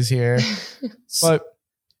takeaways here. But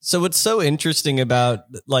so what's so interesting about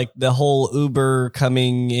like the whole Uber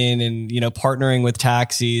coming in and, you know, partnering with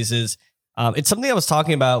taxis is it's something I was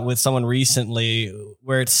talking about with someone recently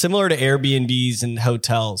where it's similar to Airbnbs and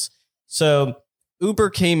hotels. So Uber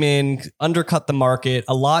came in, undercut the market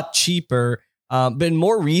a lot cheaper. But in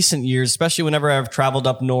more recent years, especially whenever I've traveled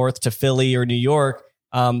up north to Philly or New York,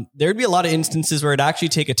 there'd be a lot of instances where I'd actually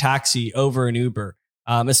take a taxi over an Uber,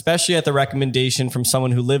 especially at the recommendation from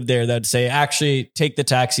someone who lived there that'd say, actually take the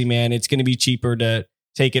taxi, man. It's going to be cheaper to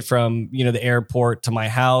take it from, the airport to my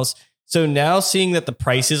house. So now seeing that the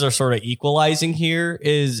prices are sort of equalizing here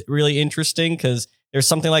is really interesting, because there's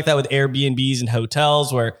something like that with Airbnbs and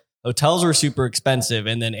hotels, where hotels were super expensive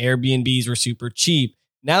and then Airbnbs were super cheap.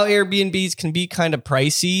 Now Airbnbs can be kind of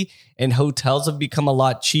pricey and hotels have become a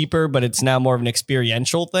lot cheaper, but it's now more of an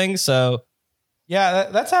experiential thing. So yeah,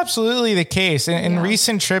 that's absolutely the case. In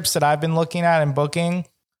recent trips that I've been looking at and booking,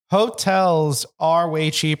 hotels are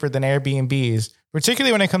way cheaper than Airbnbs,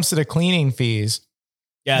 particularly when it comes to the cleaning fees.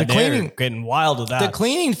 Yeah, they're getting wild with that. The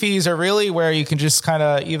cleaning fees are really where you can just kind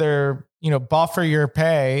of either, buffer your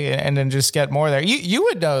pay and then just get more there. You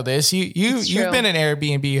would know this. You've been an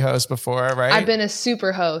Airbnb host before, right? I've been a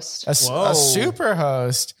super host. A super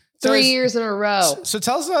host. 3 years in a row. So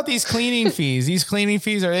tell us about these cleaning fees. These cleaning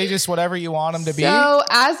fees, are they just whatever you want them to be? So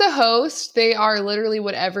as a host, they are literally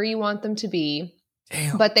whatever you want them to be.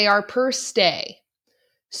 Damn. But they are per stay.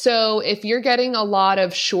 So if you're getting a lot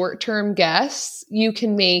of short-term guests, you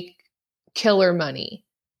can make killer money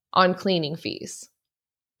on cleaning fees.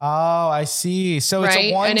 Oh, I see. So it's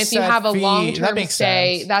a one and if you have a fee, long-term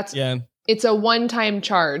stay, it's a one-time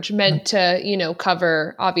charge meant to,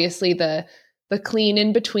 cover obviously the clean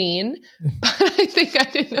in between. But I think I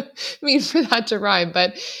didn't mean for that to rhyme,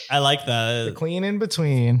 but I like that. The clean in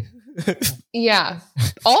between. Yeah.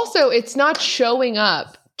 Also, it's not showing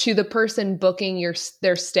up to the person booking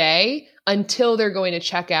their stay until they're going to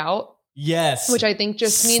check out. Yes. Which I think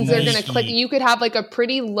just means they're going to click. You could have like a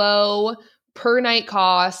pretty low per night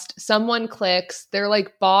cost. Someone clicks, they're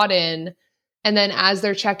like bought in. And then as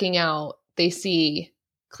they're checking out, they see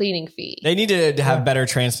cleaning fee. They need to have better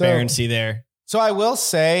transparency there. So I will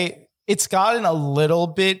say it's gotten a little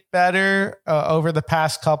bit better over the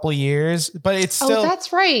past couple years, but it's still. Oh,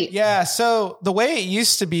 that's right. Yeah. So the way it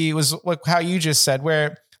used to be was like how you just said,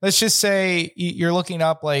 where let's just say you're looking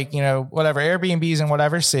up like, whatever Airbnbs in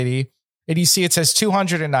whatever city, and you see it says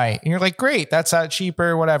 $200 a night. And you're like, great, that's out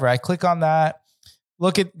cheaper, whatever. I click on that,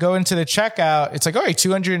 go into the checkout. It's like, all right,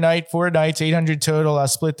 $200 a night, 4 nights, $800 total. I'll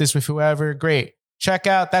split this with whoever. Great.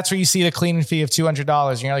 Checkout. That's where you see the cleaning fee of $200.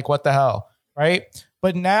 And you're like, what the hell? Right.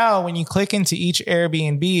 But now when you click into each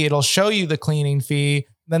Airbnb, it'll show you the cleaning fee,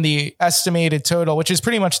 then the estimated total, which is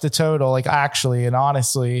pretty much the total, like actually and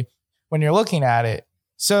honestly, when you're looking at it.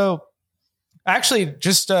 So actually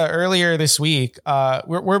just earlier this week,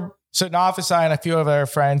 so Nafisa and a few of our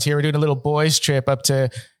friends here, we're doing a little boys trip up to,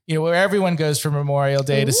 where everyone goes for Memorial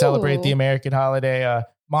Day to celebrate the American holiday,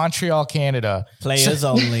 Montreal, Canada. Players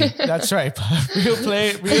only. That's right.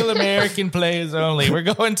 Real American players only.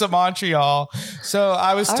 We're going to Montreal. So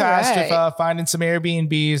I was tasked with finding some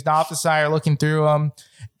Airbnbs. Nafisa and I are looking through them.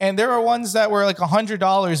 And there were ones that were like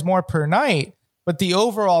 $100 more per night, but the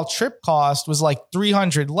overall trip cost was like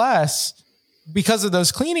 $300 less because of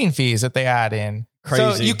those cleaning fees that they add in. Crazy.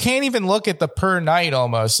 So you can't even look at the per night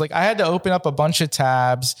almost. Like I had to open up a bunch of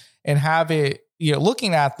tabs and have it,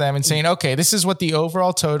 looking at them and saying, okay, this is what the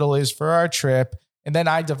overall total is for our trip. And then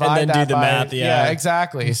I divide that do the by math. Yeah,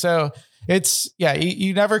 exactly. So it's,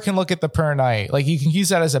 you never can look at the per night. Like you can use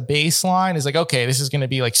that as a baseline. It's like, okay, this is going to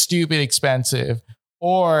be like stupid expensive,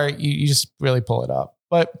 or you just really pull it up.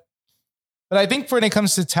 But I think when it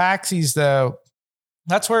comes to taxis though,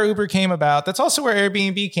 that's where Uber came about. That's also where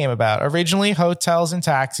Airbnb came about. Originally, hotels and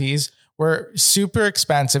taxis were super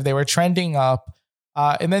expensive. They were trending up.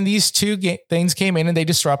 And then these two things came in and they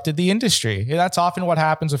disrupted the industry. And that's often what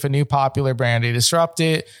happens with a new popular brand. They disrupt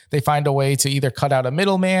it. They find a way to either cut out a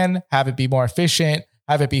middleman, have it be more efficient,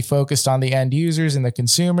 have it be focused on the end users and the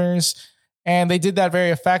consumers. And they did that very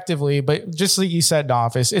effectively. But just like you said,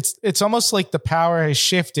 Nafis, it's almost like the power has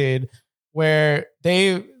shifted where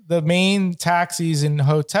the main taxis and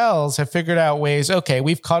hotels have figured out ways, okay,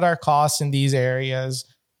 we've cut our costs in these areas.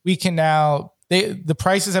 We can now, the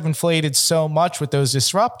prices have inflated so much with those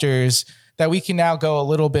disruptors that we can now go a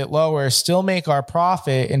little bit lower, still make our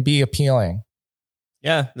profit and be appealing.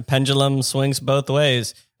 Yeah, the pendulum swings both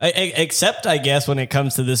ways. Except, I guess, when it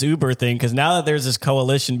comes to this Uber thing, because now that there's this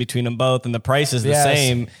coalition between them both and the price is the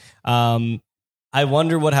same, I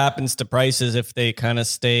wonder what happens to prices if they kind of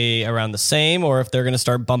stay around the same or if they're going to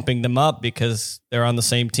start bumping them up because they're on the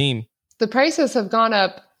same team. The prices have gone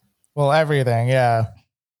up. Well, everything. Yeah.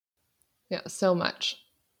 Yeah, so much.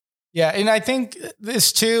 Yeah. And I think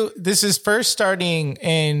this is first starting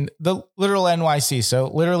in the literal NYC. So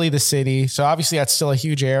literally the city. So obviously that's still a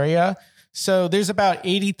huge area. So there's about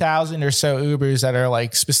 80,000 or so Ubers that are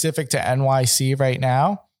like specific to NYC right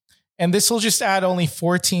now. And this will just add only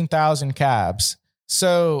 14,000 cabs.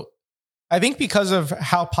 So I think because of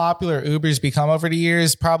how popular Uber's become over the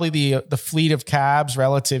years, probably the fleet of cabs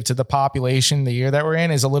relative to the population the year that we're in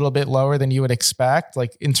is a little bit lower than you would expect,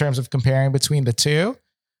 like in terms of comparing between the two.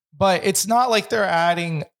 But it's not like they're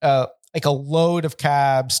adding like a load of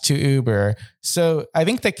cabs to Uber. So I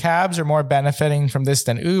think the cabs are more benefiting from this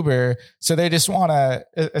than Uber. So they just want to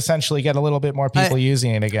essentially get a little bit more people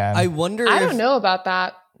using it again. I wonder I don't know about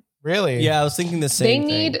that. Really? Yeah, I was thinking the same They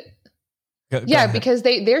thing. need Go yeah, ahead. because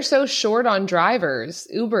they're so short on drivers.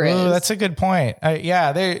 Uber is. Oh, that's a good point.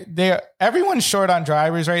 Yeah, they everyone's short on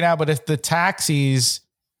drivers right now, but if the taxis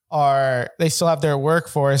they still have their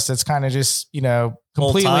workforce that's kind of just,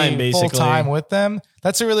 completely Full-time, basically. full-time with them.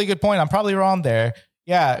 That's a really good point. I'm probably wrong there.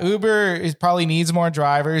 Yeah, Uber probably needs more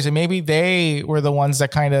drivers, and maybe they were the ones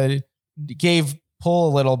that kind of gave pull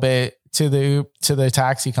a little bit to the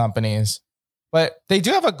taxi companies. But they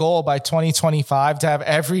do have a goal by 2025 to have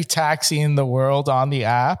every taxi in the world on the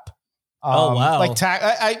app. Oh, wow.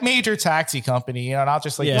 Like major taxi company, not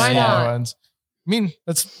just like Yeah. the Why smaller not? ones. I mean,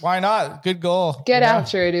 why not? Good goal. Get Yeah.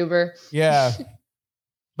 after it, Uber. Yeah.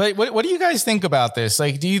 But what do you guys think about this?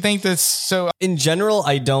 Like, do you think that's so? In general,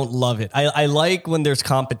 I don't love it. I like when there's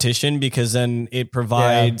competition because then it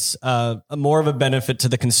provides more of a benefit to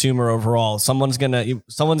the consumer overall. Someone's gonna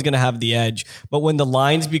have the edge. But when the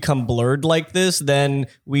lines become blurred like this, then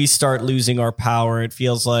we start losing our power. It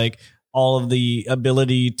feels like all of the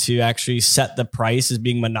ability to actually set the price is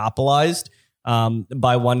being monopolized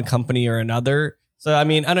by one company or another. So I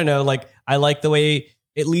mean, I don't know. Like, I like the way,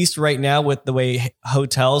 at least right now, with the way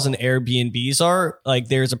hotels and Airbnbs are, like,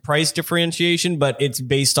 there's a price differentiation, but it's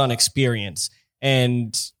based on experience,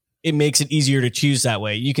 and it makes it easier to choose that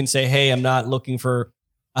way. You can say, hey, I'm not looking for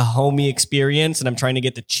a homey experience and I'm trying to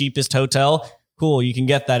get the cheapest hotel. Cool. You can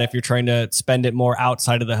get that if you're trying to spend it more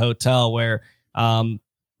outside of the hotel, where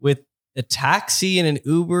with a taxi and an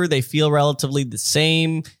Uber, they feel relatively the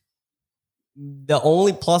same. The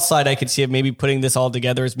only plus side I could see of maybe putting this all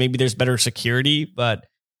together is maybe there's better security, but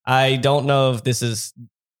I don't know if this is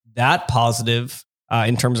that positive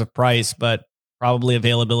in terms of price, but probably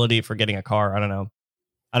availability for getting a car. I don't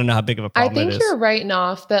know how big of a I problem it think is. you're writing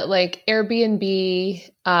off that, like, Airbnb,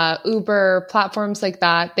 Uber, platforms like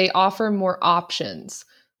that, they offer more options,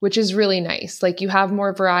 which is really nice. Like, you have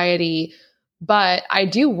more variety, but I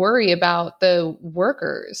do worry about the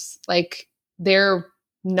workers. Like, they're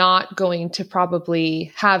not going to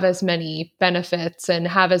probably have as many benefits and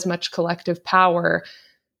have as much collective power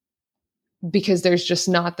because there's just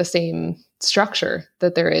not the same structure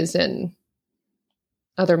that there is in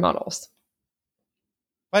other models.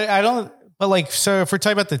 But so if we're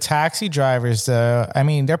talking about the taxi drivers, though, I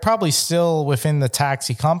mean, they're probably still within the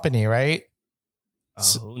taxi company, right?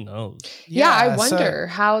 Oh, who knows? Yeah, I wonder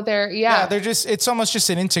how they're. Yeah, they're just. It's almost just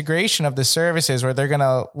an integration of the services where they're going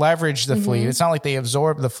to leverage the fleet. It's not like they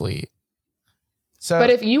absorb the fleet. So, but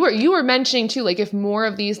if you were mentioning too, like, if more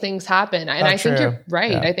of these things happen, and I think you're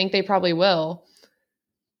right. Yeah. I think they probably will.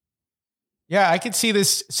 Yeah, I could see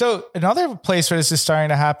this. So another place where this is starting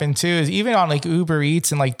to happen too is even on like Uber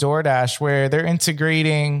Eats and like DoorDash, where they're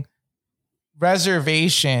integrating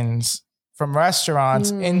reservations from restaurants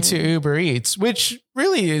into Uber Eats, which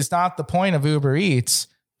really is not the point of Uber Eats,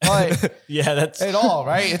 but Yeah, that's at all,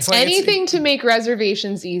 right? It's like Anything to make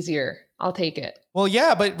reservations easier. I'll take it. Well,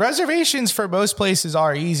 yeah, but reservations for most places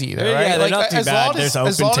are easy, though, right? Yeah, they're not too as bad. long There's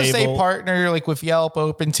as long as they OpenTable. partner like with Yelp,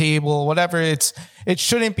 OpenTable, whatever, it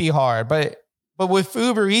shouldn't be hard. But with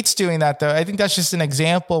Uber Eats doing that, though, I think that's just an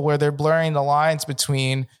example where they're blurring the lines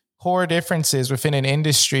between core differences within an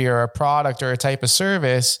industry or a product or a type of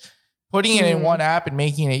service, putting it in one app and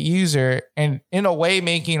making it user, and in a way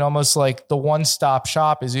making almost like the one-stop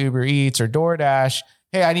shop is Uber Eats or DoorDash.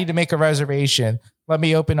 Hey, I need to make a reservation. Let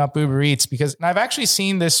me open up Uber Eats, and I've actually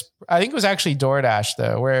seen this. I think it was actually DoorDash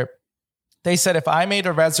though, where they said if I made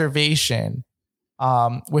a reservation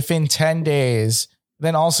within 10 days,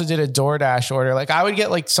 then also did a DoorDash order, like I would get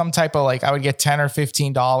like some type of I would get $10 or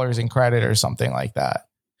 $15 in credit or something like that.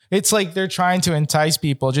 It's like they're trying to entice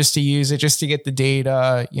people just to use it, just to get the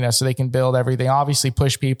data, so they can build everything. Obviously,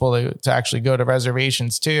 push people to actually go to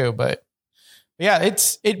reservations too. But yeah,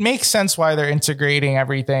 it makes sense why they're integrating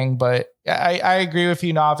everything. But I agree with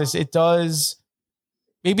you, Novice. It does,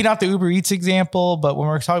 maybe not the Uber Eats example, but when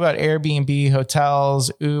we're talking about Airbnb,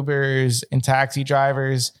 hotels, Ubers, and taxi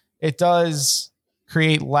drivers, it does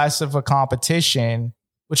create less of a competition,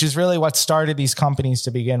 which is really what started these companies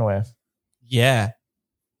to begin with. yeah.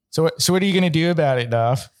 So what are you going to do about it,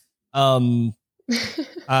 Duff?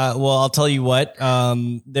 Well, I'll tell you what.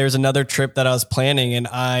 There's another trip that I was planning, and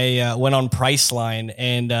I went on Priceline,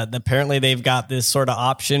 and apparently they've got this sort of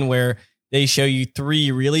option where they show you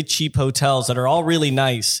 3 really cheap hotels that are all really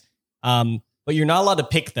nice, but you're not allowed to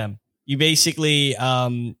pick them. You basically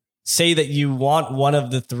say that you want one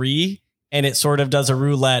of the 3, and it sort of does a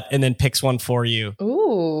roulette and then picks one for you.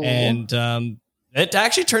 Ooh. And it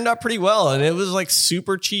actually turned out pretty well, and it was like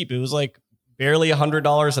super cheap. It was like barely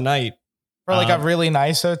 $100 a night. For like a really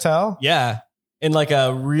nice hotel? Yeah. In like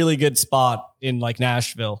a really good spot in like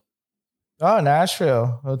Nashville. Oh,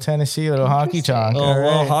 Nashville. Oh, Tennessee, little honky tonk.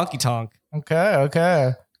 Little honky tonk.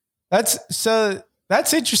 Okay.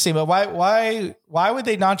 That's interesting, but why would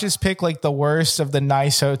they not just pick like the worst of the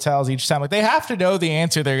nice hotels each time? Like they have to know the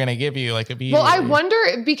answer they're going to give you. Like immediately. Well, I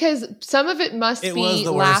wonder because some of it must be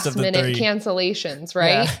last minute cancellations,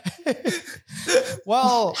 right? Yeah.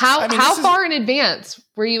 Well, how far in advance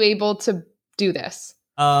were you able to do this?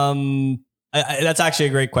 That's actually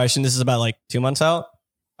a great question. This is about like 2 months out.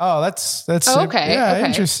 Oh, that's okay. Yeah, okay.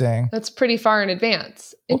 Interesting. That's pretty far in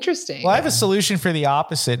advance. Interesting. Well, I have a solution for the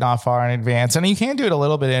opposite, not far in advance. I mean, you can do it a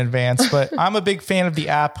little bit in advance, but I'm a big fan of the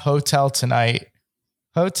app Hotel Tonight.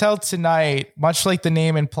 Hotel Tonight, much like the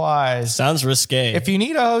name implies. Sounds risque. If you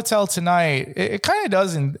need a hotel tonight, it kind of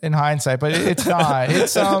does in hindsight, but it's not.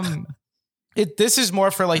 It's this is more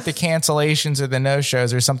for like the cancellations or the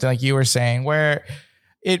no-shows or something like you were saying, where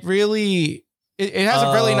it really it has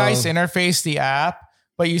a really nice interface, the app.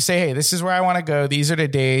 But you say, hey, this is where I want to go. These are the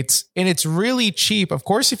dates. And it's really cheap. Of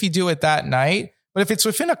course, if you do it that night, but if it's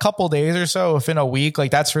within a couple days or so, within a week,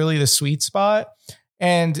 like that's really the sweet spot.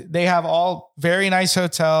 And they have all very nice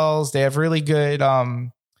hotels. They have really good,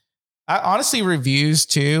 honestly, reviews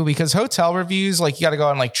too, because hotel reviews, like you got to go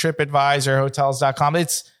on like TripAdvisor, hotels.com.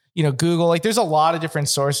 It's, Google, like there's a lot of different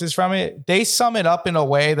sources from it. They sum it up in a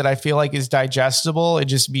way that I feel like is digestible and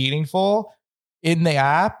just meaningful in the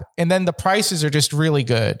app, and then the prices are just really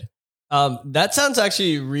good. That sounds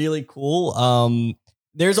actually really cool.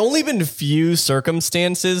 There's only been a few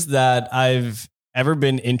circumstances that I've ever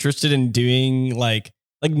been interested in doing, like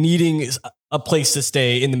needing a place to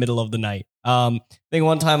stay in the middle of the night. I think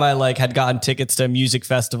one time I like had gotten tickets to a music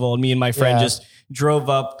festival, and me and my friend just drove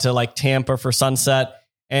up to like Tampa for sunset,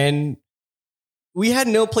 and we had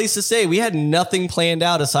no place to stay. We had nothing planned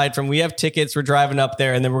out aside from we have tickets, we're driving up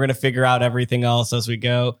there, and then we're going to figure out everything else as we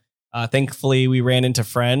go. Thankfully, we ran into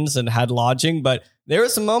friends and had lodging, but there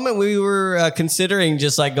was a moment we were considering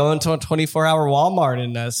just like going to a 24-hour Walmart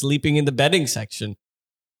and sleeping in the bedding section.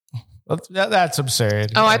 Well, that's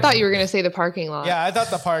absurd. Oh, I thought you were going to say the parking lot. Yeah, I thought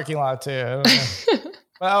the parking lot too.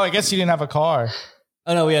 Well, I guess you didn't have a car.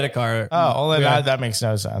 Oh, no, we had a car. Oh, well, that makes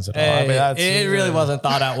no sense at all. I mean, it really wasn't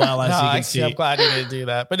thought out well, as you can see. I'm glad you didn't do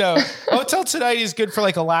that. But no, Hotel Tonight is good for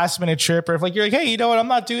like a last minute trip, or if like you're like, hey, you know what, I'm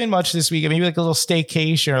not doing much this weekend. Maybe like a little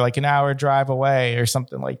staycation or like an hour drive away or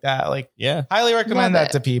something like that. Like, yeah, highly recommend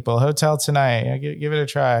that to people. Hotel Tonight, give it a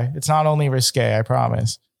try. It's not only risque, I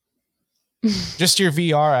promise. Just your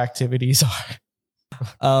VR activities are.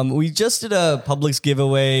 We just did a Publix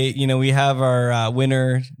giveaway. We have our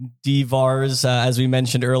winner D-Vars, as we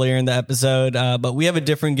mentioned earlier in the episode, but we have a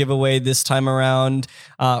different giveaway this time around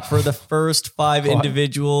for the first 5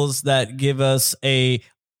 individuals that give us a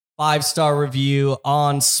 5-star review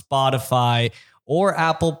on Spotify or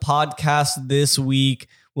Apple Podcasts this week.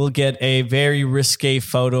 We'll get a very risque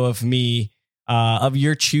photo of me of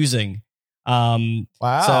your choosing. Wow.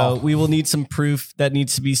 So we will need some proof that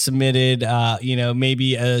needs to be submitted,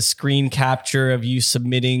 maybe a screen capture of you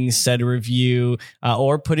submitting said review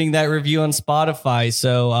or putting that review on Spotify.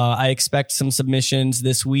 So I expect some submissions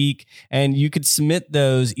this week, and you could submit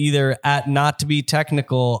those either at Not To Be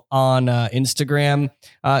Technical on Instagram,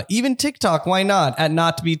 even TikTok. Why not? At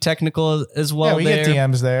Not To Be Technical as well. Yeah, we get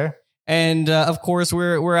DMs there. And of course,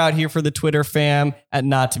 we're out here for the Twitter fam at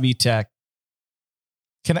Not To Be Tech.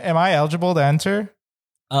 Am I eligible to enter?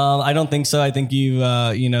 I don't think so. I think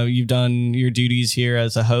you've done your duties here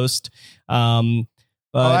as a host. But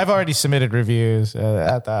I've already submitted reviews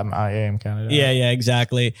at that. I am kind of. Yeah,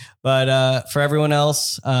 exactly. But for everyone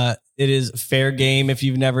else, it is fair game. If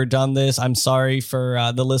you've never done this, I'm sorry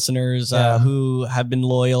for the listeners who have been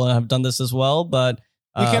loyal and have done this as well. But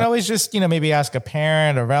you can always just maybe ask a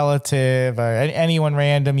parent, a relative, or anyone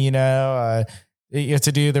random. You have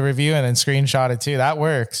to do the review and then screenshot it too. That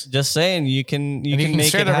works. Just saying, you can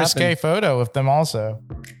make share it the happen. risque photo with them also.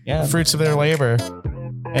 Yeah, the fruits of their labor.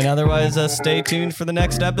 And otherwise, stay tuned for the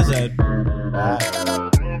next episode.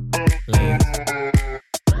 Bye.